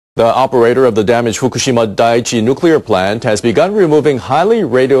The operator of the damaged Fukushima Daiichi nuclear plant has begun removing highly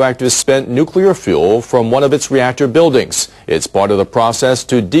radioactive spent nuclear fuel from one of its reactor buildings. It's part of the process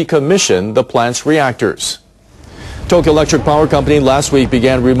to decommission the plant's reactors. Tokyo Electric Power Company last week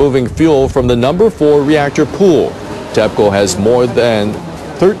began removing fuel from the number 4 reactor pool. TEPCO has more than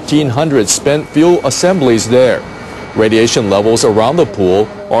 1,300 spent fuel assemblies there. Radiation levels around the pool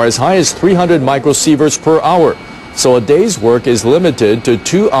are as high as 300 microsieverts per hour. So a day's work is limited to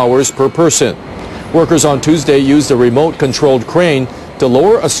 2 hours per person. Workers on Tuesday used a remote-controlled crane to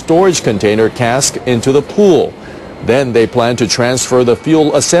lower a storage container cask into the pool. Then they plan to transfer the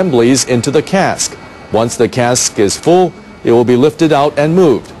fuel assemblies into the cask. Once the cask is full, it will be lifted out and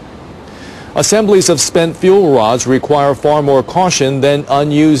moved. Assemblies of spent fuel rods require far more caution than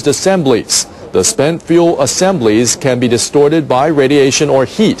unused assemblies. The spent fuel assemblies can be distorted by radiation or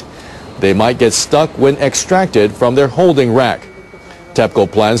heat. They might get stuck when extracted from their holding rack.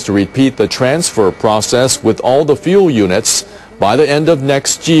 TEPCO plans to repeat the transfer process with all the fuel units by the end of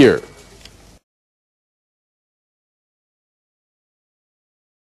next year.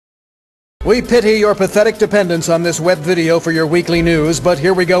 We pity your pathetic dependence on this web video for your weekly news, but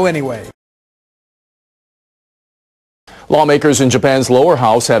here we go anyway. Lawmakers in Japan's lower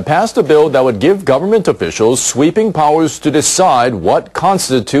house have passed a bill that would give government officials sweeping powers to decide what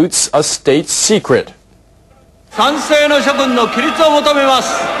constitutes a state secret.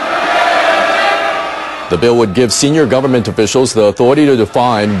 The bill would give senior government officials the authority to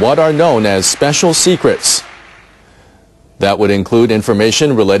define what are known as special secrets. That would include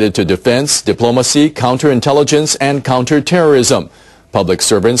information related to defense, diplomacy, counterintelligence, and counterterrorism. Public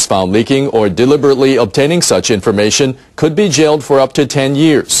servants found leaking or deliberately obtaining such information could be jailed for up to 10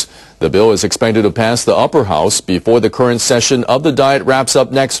 years. The bill is expected to pass the upper house before the current session of the Diet wraps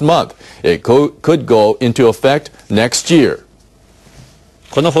up next month. It could go into effect next year.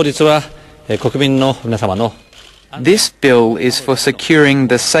 This bill is for securing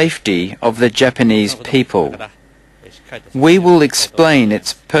the safety of the Japanese people. We will explain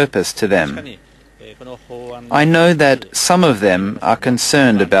its purpose to them. I know that some of them are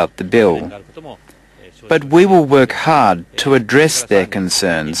concerned about the bill, but we will work hard to address their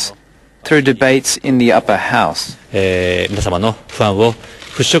concerns through debates in the upper house. The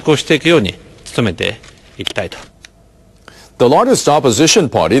largest opposition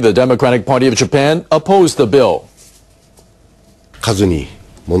party, the Democratic Party of Japan, opposed the bill.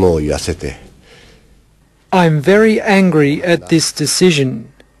 I'm very angry at this decision.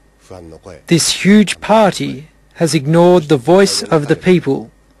 This huge party has ignored the voice of the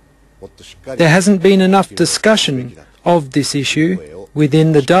people. There hasn't been enough discussion of this issue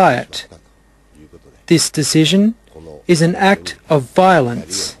within the Diet. This decision is an act of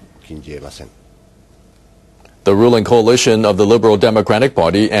violence. The ruling coalition of the Liberal Democratic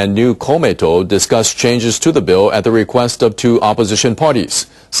Party and New Komeito discussed changes to the bill at the request of 2 opposition parties.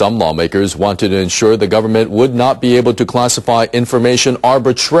 Some lawmakers wanted to ensure the government would not be able to classify information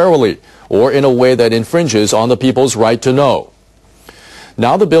arbitrarily or in a way that infringes on the people's right to know.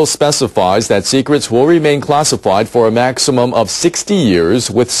 Now the bill specifies that secrets will remain classified for a maximum of 60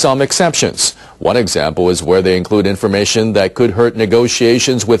 years with some exceptions. One example is where they include information that could hurt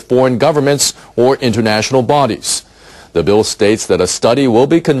negotiations with foreign governments or international bodies. The bill states that a study will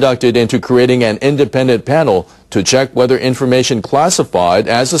be conducted into creating an independent panel to check whether information classified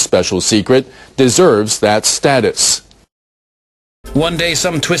as a special secret deserves that status. One day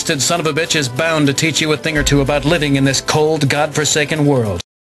some twisted son of a bitch is bound to teach you a thing or two about living in this cold, God-forsaken world.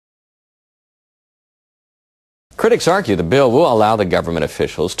 Critics argue the bill will allow the government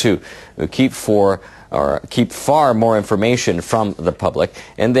officials to keep far more information from the public,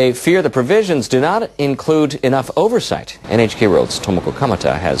 and they fear the provisions do not include enough oversight. NHK World's Tomoko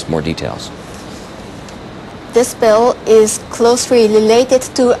Kamata has more details. This bill is closely related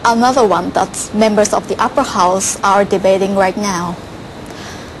to another one that members of the upper house are debating right now.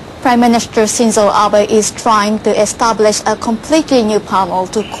 Prime Minister Shinzo Abe is trying to establish a completely new panel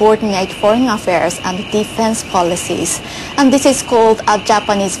to coordinate foreign affairs and defense policies. And this is called a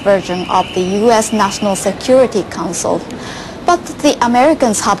Japanese version of the U.S. National Security Council. But the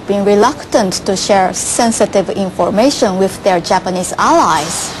Americans have been reluctant to share sensitive information with their Japanese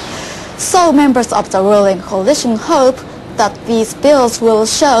allies. So members of the ruling coalition hope that these bills will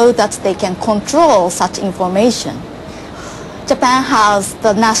show that they can control such information. Japan has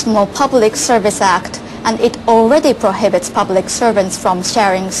the National Public Service Act, and it already prohibits public servants from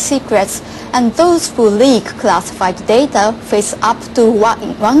sharing secrets, and those who leak classified data face up to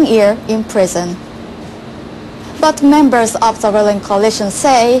 1 year in prison. But members of the ruling coalition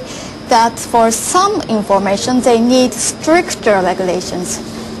say that for some information they need stricter regulations.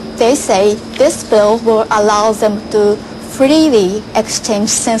 They say this bill will allow them to freely exchange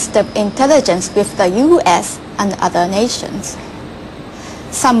sensitive intelligence with the US and other nations.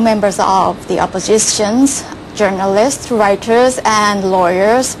 Some members of the oppositions, journalists, writers, and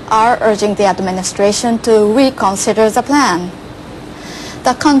lawyers are urging the administration to reconsider the plan.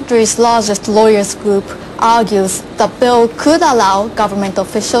 The country's largest lawyers group argues the bill could allow government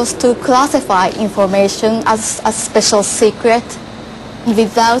officials to classify information as a special secret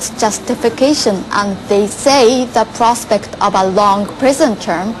without justification, and they say the prospect of a long prison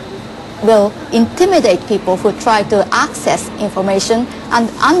term will intimidate people who try to access information and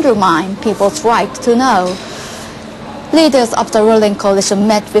undermine people's right to know. Leaders of the ruling coalition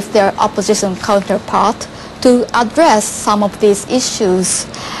met with their opposition counterpart to address some of these issues,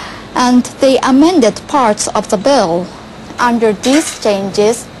 and they amended parts of the bill. Under these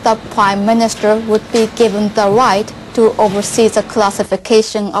changes, the Prime Minister would be given the right to oversee the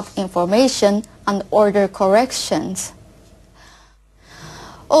classification of information and order corrections.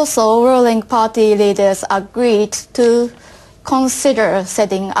 Also, ruling party leaders agreed to consider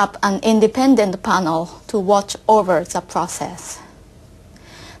setting up an independent panel to watch over the process.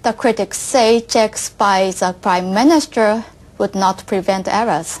 The critics say checks by the Prime Minister would not prevent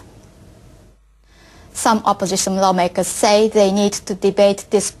errors. Some opposition lawmakers say they need to debate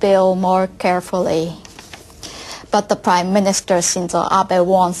this bill more carefully. But the Prime Minister Shinzo Abe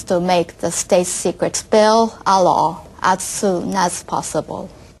wants to make the state secrets bill a law as soon as possible.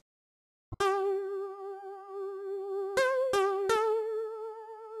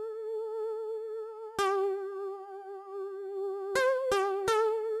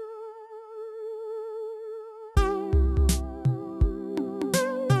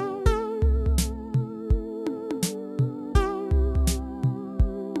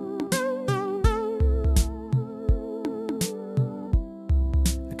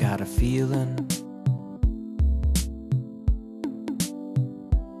 Got a feeling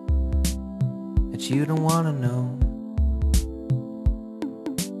that you don't want to know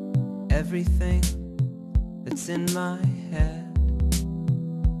everything that's in my head.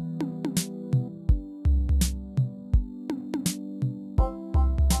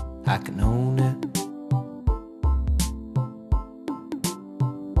 I can own it,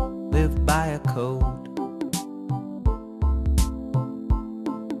 live by a code.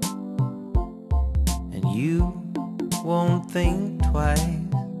 You won't think twice,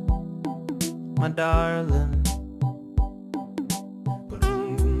 my darling.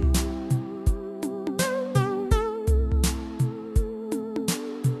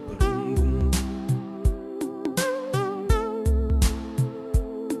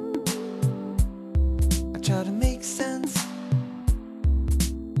 I try to make sense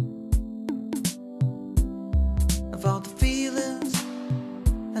of all the feelings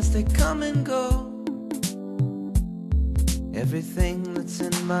as they come and go. Everything that's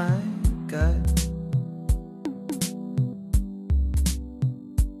in my gut.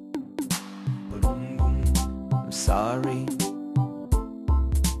 I'm sorry.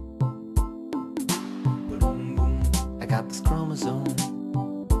 I got this chromosome.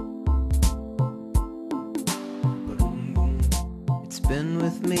 It's been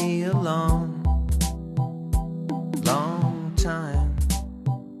with me a long, long time.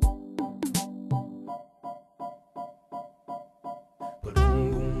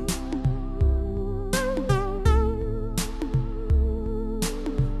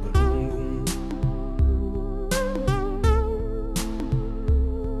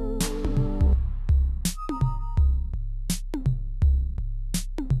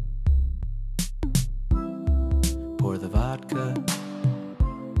 Pour the vodka,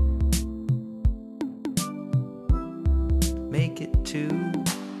 make it two.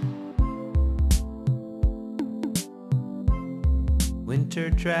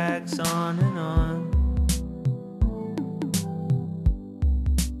 Winter drags on and on.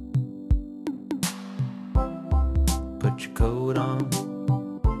 Put your coat on.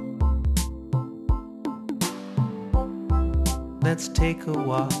 Let's take a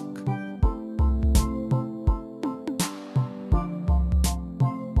walk.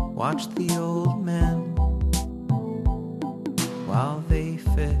 Watch the old men while they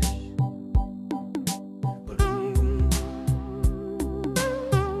fish.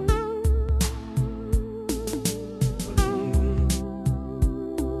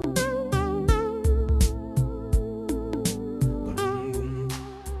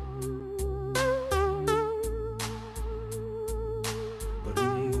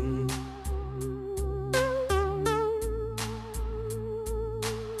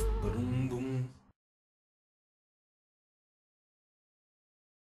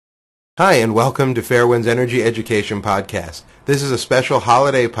 Hi, and welcome to Fairwind's Energy Education Podcast. This is a special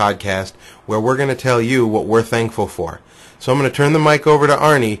holiday podcast where we're going to tell you what we're thankful for. So I'm going to turn the mic over to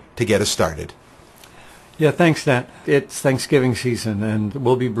Arnie to get us started. Yeah, thanks, Nat. It's Thanksgiving season, and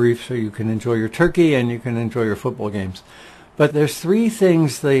we'll be brief so you can enjoy your turkey and you can enjoy your football games. But there's three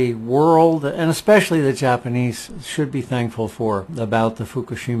things the world, and especially the Japanese, should be thankful for about the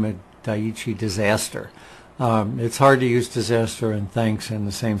Fukushima Daiichi disaster. It's hard to use disaster and thanks in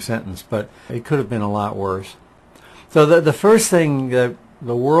the same sentence, but it could have been a lot worse. So the first thing that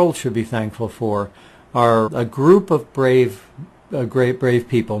the world should be thankful for are a group of brave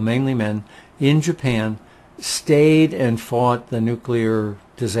people, mainly men, in Japan, stayed and fought the nuclear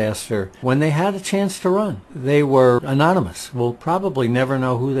disaster when they had a chance to run. They were anonymous. We'll probably never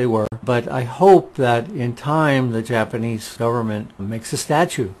know who they were, but I hope that in time the Japanese government makes a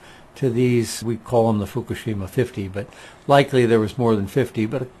statue to these, we call them the Fukushima 50, but likely there was more than 50,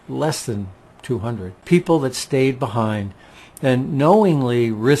 but less than 200. People that stayed behind and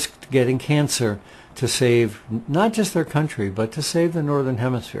knowingly risked getting cancer to save not just their country, but to save the Northern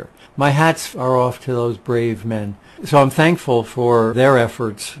Hemisphere. My hats are off to those brave men. So I'm thankful for their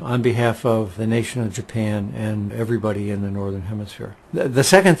efforts on behalf of the nation of Japan and everybody in the Northern Hemisphere. The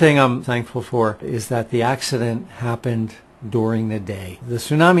second thing I'm thankful for is that the accident happened during the day. The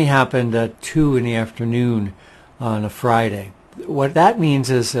tsunami happened at 2 in the afternoon on a Friday. What that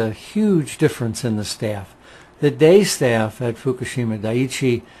means is a huge difference in the staff. The day staff at Fukushima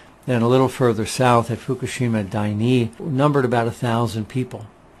Daiichi and a little further south at Fukushima Daiichi numbered about 1,000 people.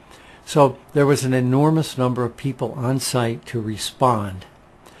 So there was an enormous number of people on site to respond.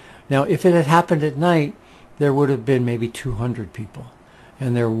 Now, if it had happened at night, there would have been maybe 200 people,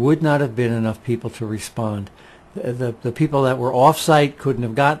 and there would not have been enough people to respond. The people that were off-site couldn't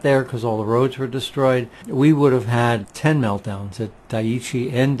have got there because all the roads were destroyed. We would have had 10 meltdowns at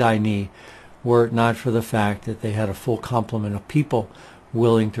Daiichi and Daiichi were it not for the fact that they had a full complement of people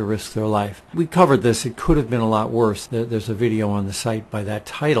willing to risk their life. We covered this. It could have been a lot worse. There's a video on the site by that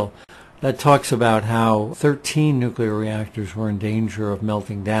title that talks about how 13 nuclear reactors were in danger of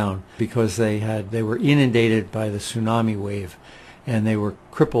melting down because they were inundated by the tsunami wave and they were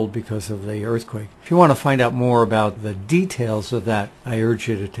crippled because of the earthquake. If you want to find out more about the details of that, I urge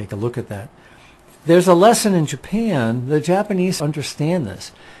you to take a look at that. There's a lesson in Japan. The Japanese understand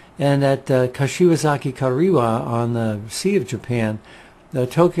this. And at Kashiwazaki Kariwa on the Sea of Japan, the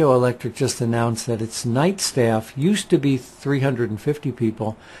Tokyo Electric just announced that its night staff used to be 350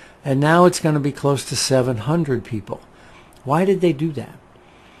 people, and now it's going to be close to 700 people. Why did they do that?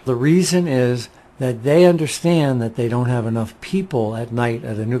 The reason is that they understand that they don't have enough people at night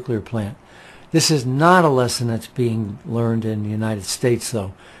at a nuclear plant. This is not a lesson that's being learned in the United States,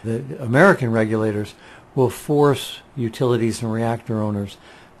 though. The American regulators will force utilities and reactor owners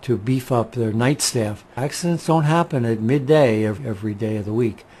to beef up their night staff. Accidents don't happen at midday every day of the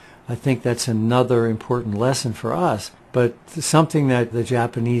week. I think that's another important lesson for us, but something that the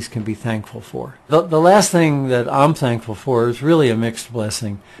Japanese can be thankful for. The last thing that I'm thankful for is really a mixed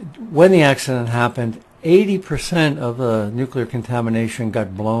blessing. When the accident happened, 80% of the nuclear contamination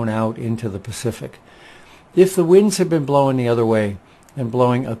got blown out into the Pacific. If the winds had been blowing the other way and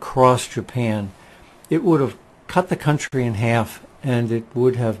blowing across Japan, it would have cut the country in half and it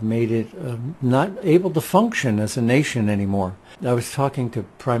would have made it not able to function as a nation anymore. I was talking to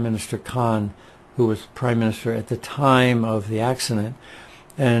Prime Minister Khan, who was Prime Minister at the time of the accident,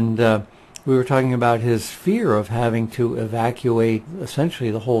 and we were talking about his fear of having to evacuate essentially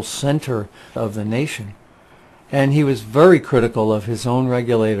the whole center of the nation. And he was very critical of his own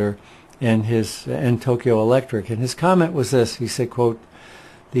regulator and Tokyo Electric. And his comment was this. He said, quote,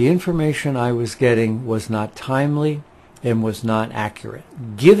 "The information I was getting was not timely and was not accurate."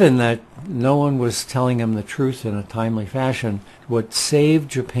 Given that no one was telling him the truth in a timely fashion, what saved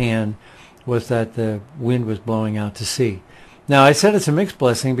Japan was that the wind was blowing out to sea. Now, I said it's a mixed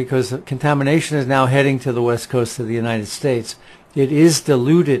blessing because contamination is now heading to the west coast of the United States. It is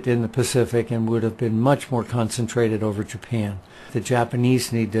diluted in the Pacific and would have been much more concentrated over Japan. The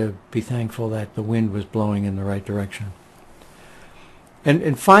Japanese need to be thankful that the wind was blowing in the right direction.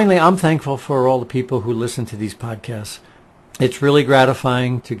 And finally, I'm thankful for all the people who listen to these podcasts. It's really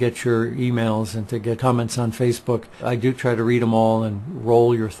gratifying to get your emails and to get comments on Facebook. I do try to read them all and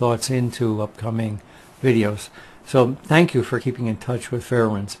roll your thoughts into upcoming videos. So thank you for keeping in touch with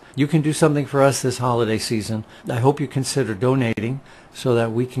Fairwinds. You can do something for us this holiday season. I hope you consider donating so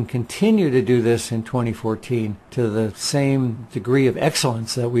that we can continue to do this in 2014 to the same degree of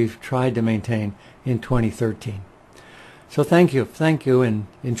excellence that we've tried to maintain in 2013. So thank you, and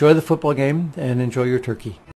enjoy the football game and enjoy your turkey.